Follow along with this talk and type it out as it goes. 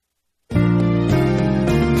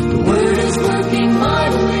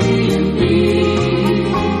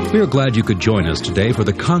We are glad you could join us today for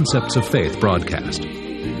the Concepts of Faith broadcast.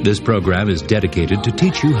 This program is dedicated to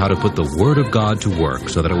teach you how to put the Word of God to work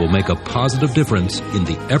so that it will make a positive difference in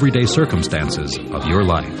the everyday circumstances of your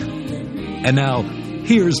life. And now,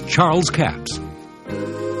 here's Charles Capps.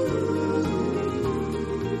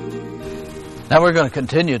 Now we're going to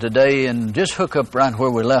continue today and just hook up right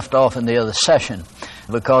where we left off in the other session,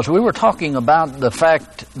 because we were talking about the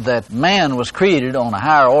fact that man was created on a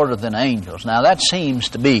higher order than angels. Now that seems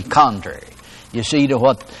to be contrary, you see, to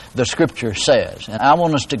what the Scripture says. And I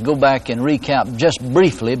want us to go back and recap just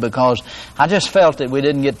briefly, because I just felt that we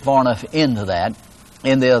didn't get far enough into that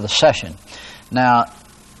in the other session. Now,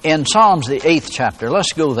 in Psalms, the 8th chapter,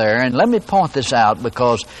 let's go there, and let me point this out,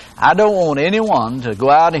 because I don't want anyone to go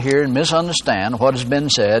out of here and misunderstand what has been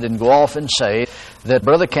said and go off and say that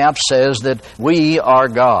Brother Capps says that we are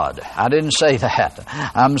God. I didn't say that.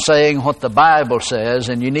 I'm saying what the Bible says,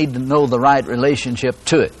 and you need to know the right relationship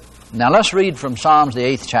to it. Now let's read from Psalms, the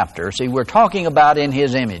 8th chapter. See, we're talking about in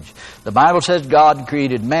His image. The Bible says God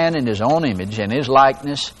created man in His own image and His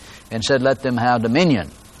likeness, and said, let them have dominion.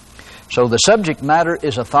 So the subject matter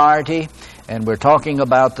is authority, and we're talking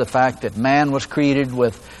about the fact that man was created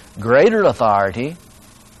with greater authority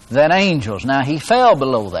than angels. Now, he fell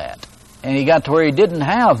below that, and he got to where he didn't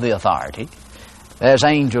have the authority, as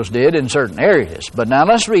angels did in certain areas. But now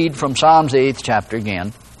let's read from Psalms, the 8th chapter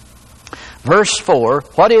again. Verse 4,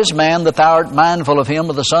 What is man that thou art mindful of him,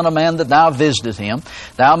 or the son of man that thou visitest him?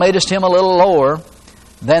 Thou madest him a little lower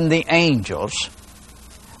than the angels.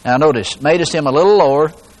 Now notice, madest him a little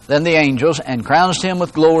lower than the angels, and crownest him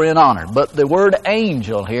with glory and honor. But the word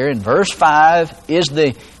angel here in verse 5 is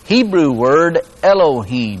the Hebrew word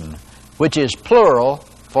Elohim, which is plural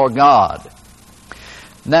for God.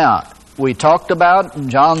 Now, we talked about in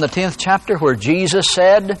John the 10th chapter where Jesus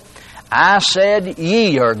said, I said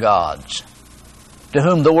ye are gods, to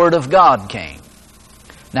whom the word of God came.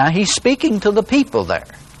 Now, He's speaking to the people there.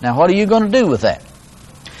 Now, what are you going to do with that?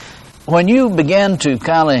 When you begin to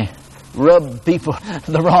kind of rub people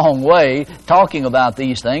the wrong way, talking about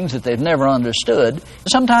these things that they've never understood,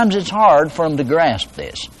 sometimes it's hard for them to grasp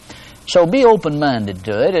this. So be open-minded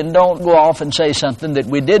to it, and don't go off and say something that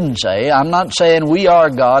we didn't say. I'm not saying we are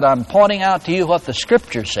God. I'm pointing out to you what the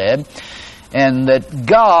Scripture said, and that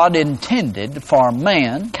God intended for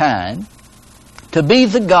mankind to be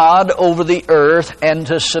the God over the earth and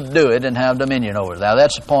to subdue it and have dominion over it. Now,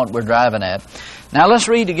 that's the point we're driving at. Now, let's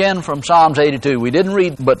read again from Psalms 82. We didn't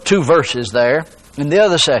read but 2 verses there. In the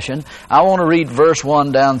other session, I want to read verse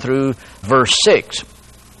 1 down through verse 6. In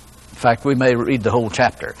fact, we may read the whole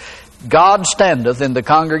chapter. God standeth in the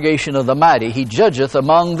congregation of the mighty. He judgeth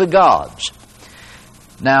among the gods.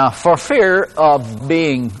 Now, for fear of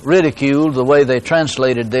being ridiculed the way they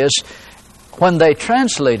translated this, when they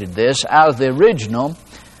translated this out of the original,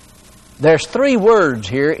 there's 3 words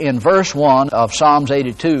here in verse 1 of Psalms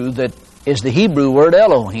 82 that is the Hebrew word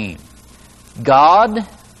Elohim. God,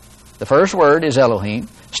 the first word is Elohim,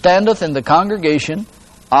 standeth in the congregation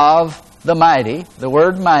of the mighty. The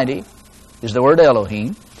word mighty is the word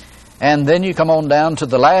Elohim. And then you come on down to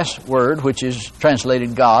the last word, which is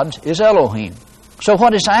translated gods, is Elohim. So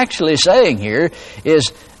what it's actually saying here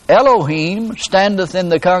is Elohim standeth in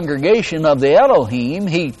the congregation of the Elohim.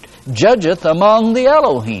 He judgeth among the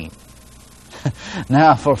Elohim.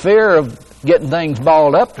 Now, for fear of getting things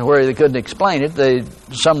balled up to where they couldn't explain it,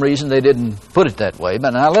 for some reason they didn't put it that way.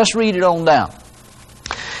 But now let's read it on down.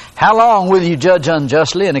 How long will you judge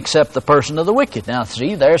unjustly and accept the person of the wicked? Now,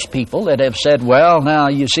 see, there's people that have said, well, now,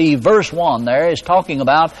 you see, verse 1 there is talking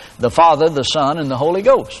about the Father, the Son, and the Holy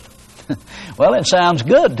Ghost. Well, it sounds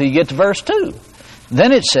good till you get to verse 2.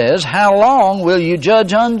 Then it says, how long will you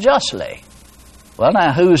judge unjustly? Well,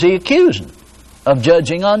 now, who's He accusing of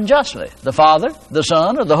judging unjustly? The Father, the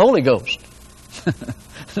Son, or the Holy Ghost?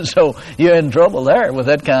 So you're in trouble there with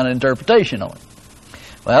that kind of interpretation on it.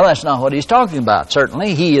 Well, that's not what He's talking about.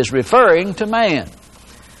 Certainly, He is referring to man.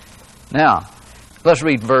 Now, let's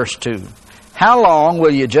read verse 2. How long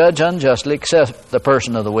will you judge unjustly, accept the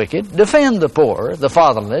person of the wicked, defend the poor, the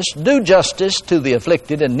fatherless, do justice to the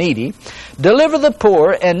afflicted and needy, deliver the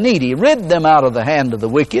poor and needy, rid them out of the hand of the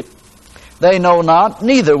wicked? They know not,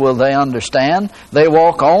 neither will they understand. They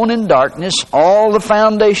walk on in darkness. All the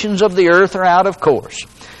foundations of the earth are out of course.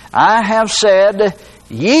 I have said,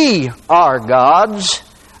 ye are gods,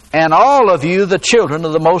 and all of you the children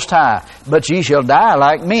of the Most High. But ye shall die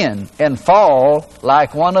like men, and fall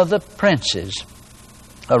like one of the princes.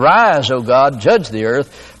 Arise, O God, judge the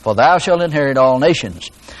earth, for thou shalt inherit all nations.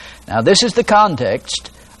 Now this is the context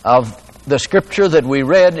of the scripture that we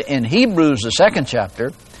read in Hebrews, the 2nd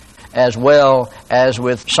chapter, as well as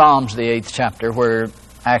with Psalms, the 8th chapter, where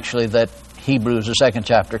actually, that Hebrews, the 2nd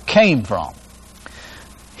chapter, came from.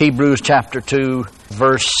 Hebrews chapter 2,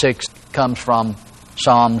 verse 6 comes from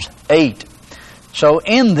Psalms 8. So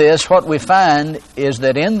in this, what we find is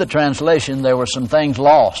that in the translation there were some things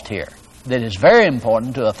lost here that is very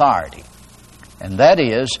important to authority. And that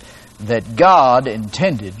is that God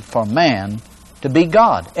intended for man to be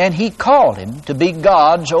God. And He called him to be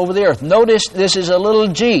gods over the earth. Notice this is a little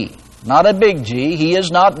g, not a big G. He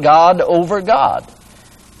is not God over God.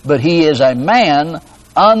 But He is a man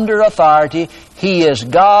under authority. He is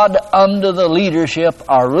God under the leadership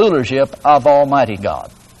or rulership of Almighty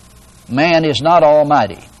God. Man is not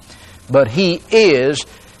almighty, but he is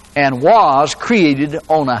and was created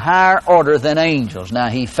on a higher order than angels. Now,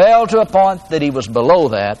 he fell to a point that he was below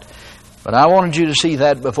that, but I wanted you to see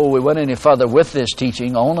that before we went any further with this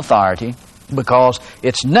teaching on authority, because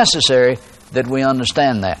it's necessary that we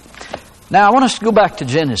understand that. Now, I want us to go back to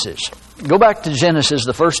Genesis. Go back to Genesis,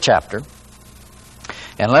 the 1st chapter,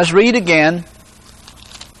 and let's read again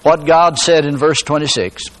what God said in verse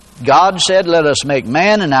 26. God said, "Let us make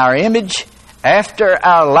man in our image, after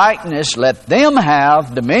our likeness. Let them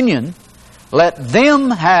have dominion. Let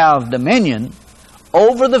them have dominion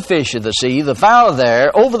over the fish of the sea, the fowl of the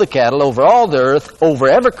air, over the cattle, over all the earth, over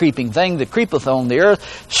every creeping thing that creepeth on the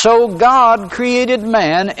earth." So God created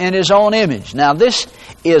man in His own image. Now, this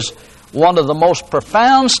is one of the most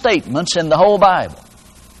profound statements in the whole Bible.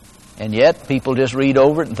 And yet, people just read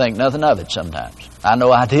over it and think nothing of it sometimes. I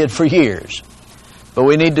know I did for years. But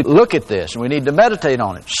we need to look at this, and we need to meditate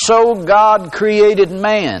on it. So God created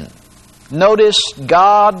man. Notice,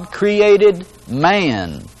 God created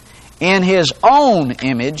man in His own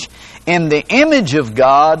image. In the image of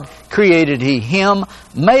God created He him.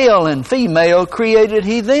 Male and female created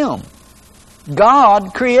He them.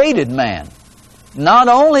 God created man. Not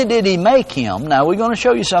only did He make him, now we're going to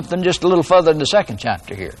show you something just a little further in the 2nd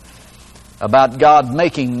chapter here about God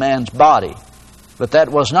making man's body. But that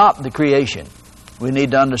was not the creation. We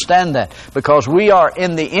need to understand that, because we are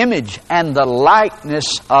in the image and the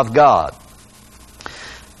likeness of God.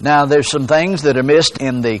 Now, there's some things that are missed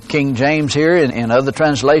in the King James here and in other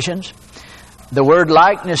translations. The word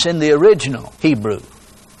likeness in the original Hebrew,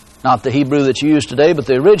 not the Hebrew that's used today, but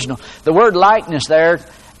the original. The word likeness there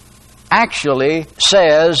actually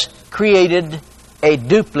says created a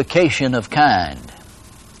duplication of kind.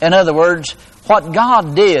 In other words, what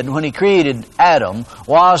God did when He created Adam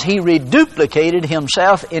was He reduplicated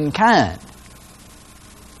Himself in kind.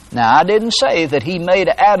 Now, I didn't say that He made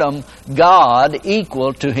Adam God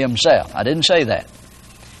equal to Himself. I didn't say that.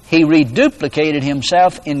 He reduplicated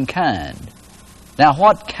Himself in kind. Now,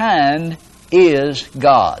 what kind is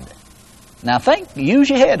God? Now, use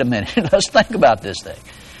your head a minute. Let's think about this thing.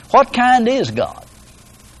 What kind is God?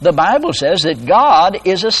 The Bible says that God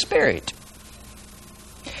is a spirit.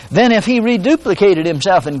 Then if He reduplicated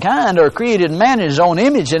Himself in kind, or created man in His own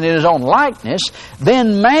image and in His own likeness,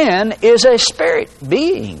 then man is a spirit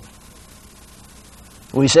being.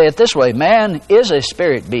 We say it this way: man is a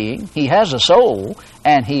spirit being, he has a soul,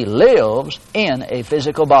 and he lives in a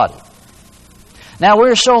physical body. Now,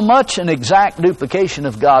 we're so much an exact duplication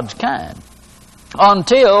of God's kind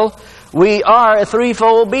until we are a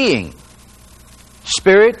threefold being: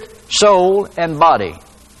 spirit, soul, and body.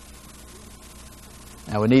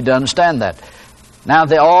 Now, we need to understand that. Now,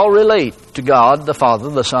 they all relate to God, the Father,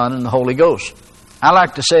 the Son, and the Holy Ghost. I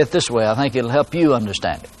like to say it this way. I think it'll help you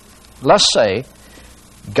understand it. Let's say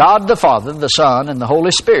God the Father, the Son, and the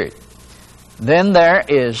Holy Spirit. Then there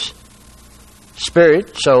is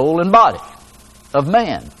spirit, soul, and body of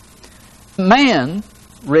man. Man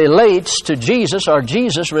relates to Jesus, or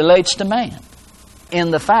Jesus relates to man,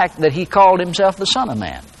 in the fact that He called Himself the Son of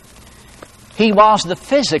Man. He was the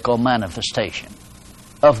physical manifestation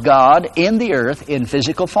of God in the earth in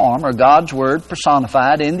physical form, or God's Word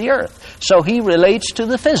personified in the earth. So He relates to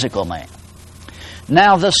the physical man.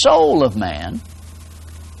 Now, the soul of man,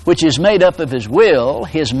 which is made up of his will,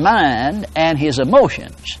 his mind, and his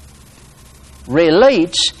emotions,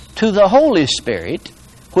 relates to the Holy Spirit,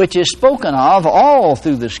 which is spoken of all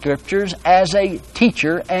through the Scriptures as a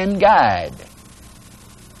teacher and guide.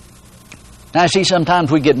 Now, see,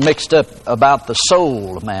 sometimes we get mixed up about the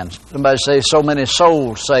soul of man. Somebody says so many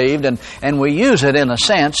souls saved, and we use it in a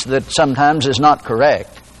sense that sometimes is not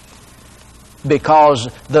correct. Because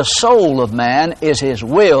the soul of man is his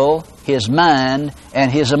will, his mind,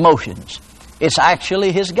 and his emotions. It's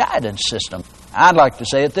actually his guidance system. I'd like to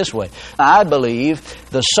say it this way. I believe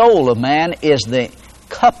the soul of man is the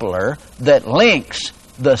coupler that links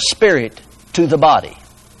the spirit to the body.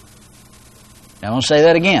 Now, I'm going to say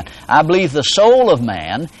that again. I believe the soul of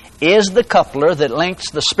man is the coupler that links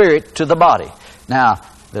the spirit to the body. Now,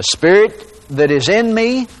 The Spirit that is in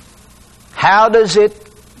me, how does it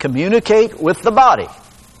communicate with the body?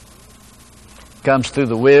 It comes through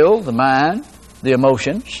the will, the mind, the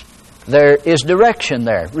emotions. There is direction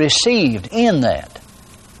there, received in that.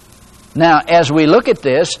 Now, as we look at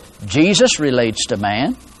this, Jesus relates to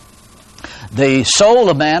man. The soul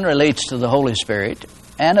of man relates to the Holy Spirit.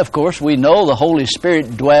 And, of course, we know the Holy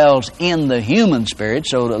Spirit dwells in the human spirit,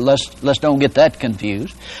 so let's don't get that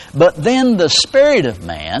confused. But then the spirit of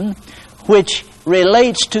man, which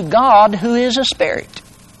relates to God, who is a spirit.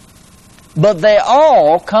 But they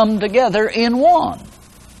all come together in one.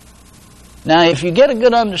 Now, if you get a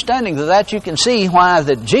good understanding of that, you can see why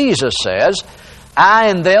that Jesus says, I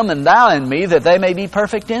in them and thou in me, that they may be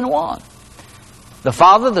perfect in one. The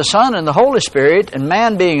Father, the Son, and the Holy Spirit, and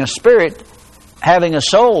man being a spirit, having a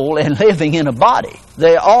soul and living in a body,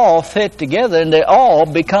 they all fit together and they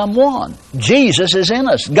all become one. Jesus is in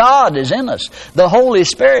us. God is in us. The Holy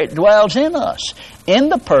Spirit dwells in us. In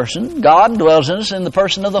the person, God dwells in us in the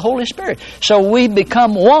person of the Holy Spirit. So we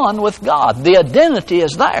become one with God. The identity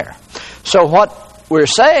is there. So what we're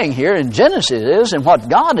saying here in Genesis is, and what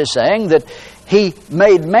God is saying, that He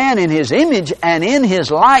made man in His image and in His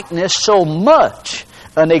likeness so much,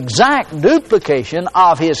 an exact duplication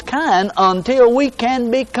of His kind, until we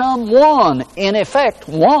can become one, in effect,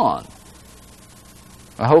 one.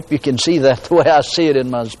 I hope you can see that the way I see it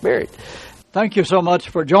in my spirit. Thank you so much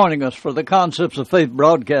for joining us for the Concepts of Faith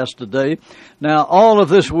broadcast today. Now, all of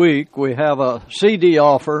this week, we have a CD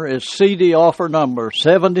offer. It's CD offer number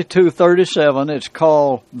 7237. It's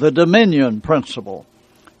called The Dominion Principle.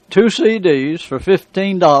 2 CDs for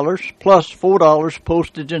 $15 plus $4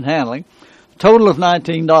 postage and handling. Total of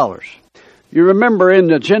 $19. You remember in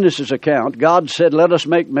the Genesis account, God said, let us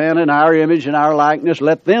make man in our image and our likeness.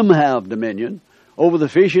 Let them have dominion over the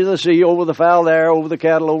fish of the sea, over the fowl of the air, over the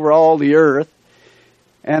cattle, over all the earth.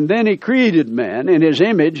 And then He created man in His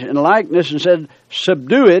image and likeness and said,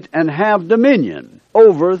 subdue it and have dominion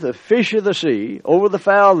over the fish of the sea, over the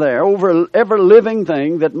fowl there, over every living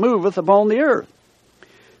thing that moveth upon the earth.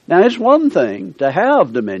 Now, it's one thing to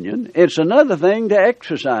have dominion. It's another thing to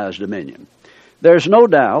exercise dominion. There's no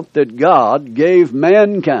doubt that God gave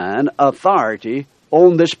mankind authority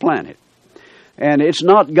on this planet. And it's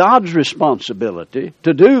not God's responsibility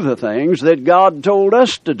to do the things that God told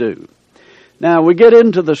us to do. Now, we get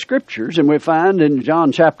into the Scriptures, and we find in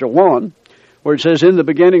John chapter 1, where it says, in the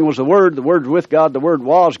beginning was the Word was with God, the Word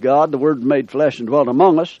was God, the Word made flesh and dwelt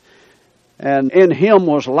among us. And in Him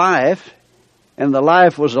was life, and the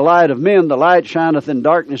life was the light of men. The light shineth in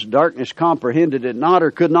darkness. Darkness comprehended it not, or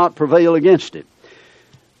could not prevail against it.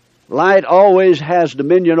 Light always has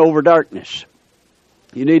dominion over darkness.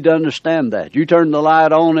 You need to understand that. You turn the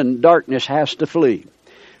light on and darkness has to flee.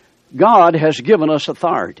 God has given us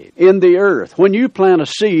authority in the earth. When you plant a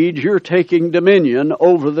seed, you're taking dominion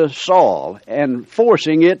over the soil and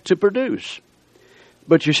forcing it to produce.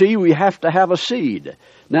 But you see, we have to have a seed.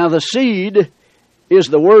 Now, the seed is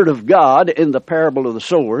the Word of God in the parable of the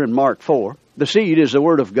sower in Mark 4. The seed is the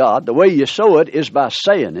Word of God. The way you sow it is by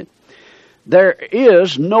saying it. There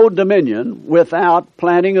is no dominion without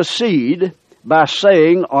planting a seed by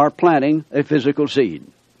saying or planting a physical seed.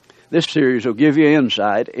 This series will give you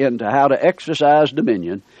insight into how to exercise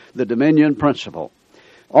dominion, the dominion principle.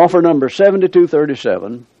 Offer number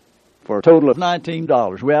 7237 for a total of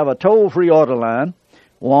 $19. We have a toll-free order line,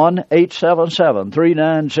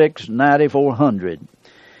 1-877-396-9400.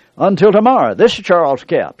 Until tomorrow, this is Charles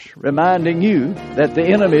Capps reminding you that the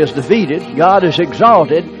enemy is defeated, God is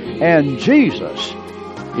exalted, and Jesus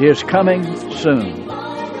is coming soon.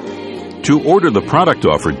 To order the product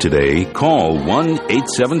offered today, call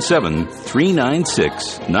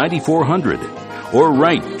 1-877-396-9400 or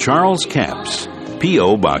write Charles Capps,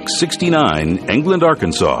 P.O. Box 69, England,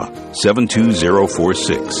 Arkansas,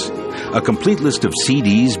 72046. A complete list of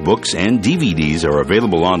CDs, books, and DVDs are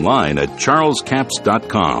available online at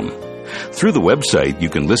charlescapps.com. Through the website, you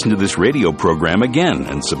can listen to this radio program again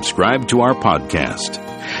and subscribe to our podcast.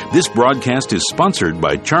 This broadcast is sponsored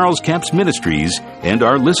by Charles Capps Ministries and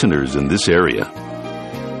our listeners in this area.